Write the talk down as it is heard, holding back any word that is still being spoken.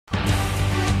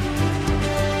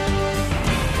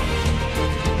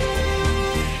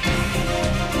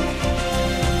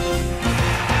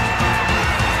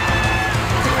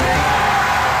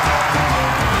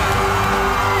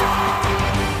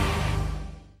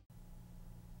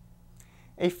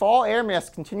A fall air mass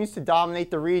continues to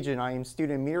dominate the region. I am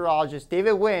student meteorologist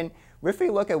David Witten with a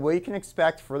look at what you can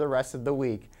expect for the rest of the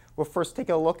week. We'll first take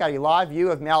a look at a live view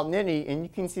of Mount Nittany, and you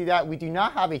can see that we do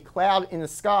not have a cloud in the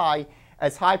sky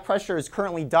as high pressure is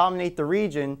currently dominate the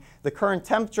region. The current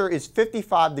temperature is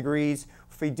 55 degrees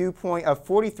with a dew point of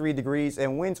 43 degrees,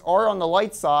 and winds are on the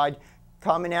light side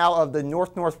coming out of the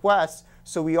north-northwest.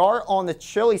 So we are on the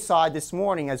chilly side this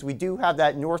morning as we do have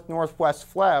that north-northwest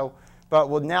flow. But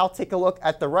we'll now take a look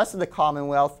at the rest of the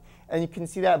Commonwealth, and you can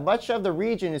see that much of the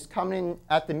region is coming in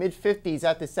at the mid-50s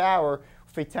at this hour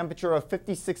with a temperature of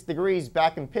 56 degrees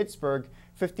back in Pittsburgh,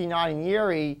 59 in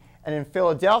Erie, and in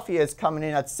Philadelphia is coming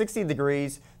in at 60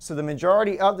 degrees. So the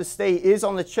majority of the state is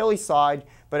on the chilly side,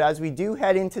 but as we do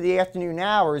head into the afternoon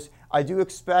hours, I do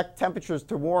expect temperatures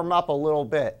to warm up a little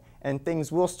bit, and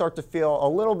things will start to feel a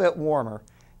little bit warmer.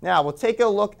 Now, we'll take a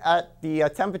look at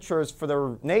the temperatures for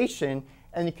the nation,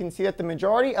 and you can see that the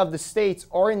majority of the states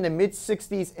are in the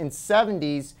mid-60s and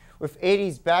 70s, with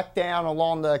 80s back down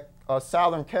along the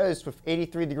southern coast with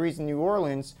 83 degrees in New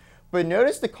Orleans. But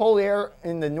notice the cold air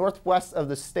in the northwest of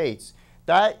the states.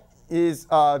 That is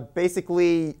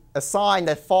basically a sign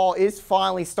that fall is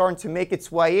finally starting to make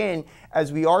its way in,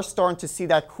 as we are starting to see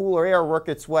that cooler air work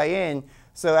its way in.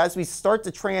 So as we start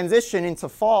to transition into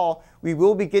fall, we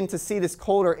will begin to see this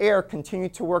colder air continue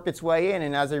to work its way in,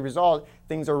 and as a result,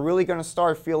 things are really going to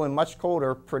start feeling much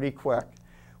colder pretty quick.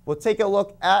 We'll take a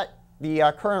look at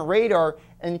the current radar,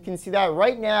 and you can see that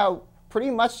right now,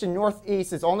 pretty much the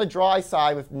northeast is on the dry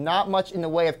side with not much in the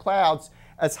way of clouds,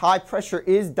 as high pressure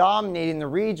is dominating the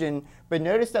region. But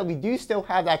notice that we do still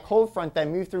have that cold front that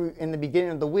moved through in the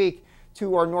beginning of the week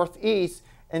to our northeast,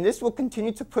 and this will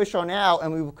continue to push on out,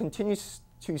 and we will continue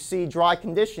to see dry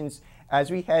conditions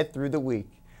as we head through the week.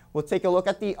 We'll take a look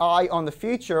at the eye on the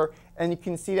future, and you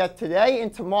can see that today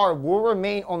and tomorrow will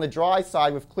remain on the dry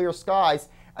side with clear skies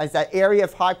as that area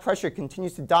of high pressure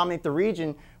continues to dominate the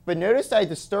region. But notice that a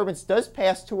disturbance does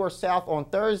pass to our south on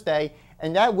Thursday,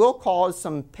 and that will cause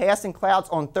some passing clouds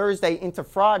on Thursday into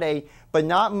Friday, but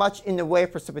not much in the way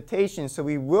of precipitation. So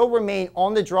we will remain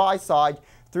on the dry side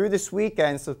through this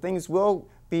weekend, so things will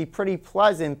be pretty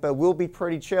pleasant, but will be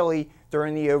pretty chilly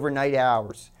during the overnight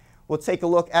hours. We'll take a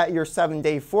look at your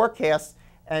 7-day forecast,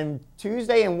 and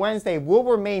Tuesday and Wednesday will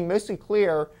remain mostly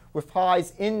clear with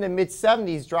highs in the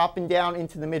mid-70s dropping down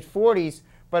into the mid-40s.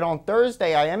 But on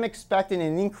Thursday, I am expecting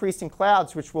an increase in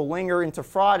clouds, which will linger into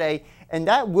Friday, and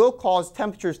that will cause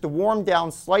temperatures to warm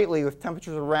down slightly with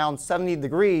temperatures around 70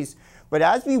 degrees. But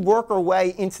as we work our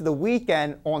way into the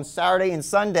weekend on Saturday and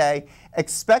Sunday,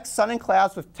 expect sun and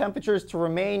clouds with temperatures to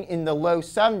remain in the low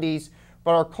 70s,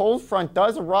 but our cold front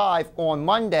does arrive on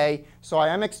Monday, so I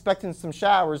am expecting some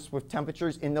showers with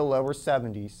temperatures in the lower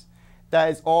 70s.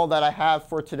 That is all that I have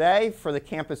for today. For the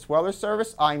Campus Weather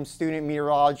Service, I'm student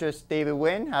meteorologist David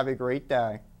Witten. Have a great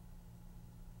day.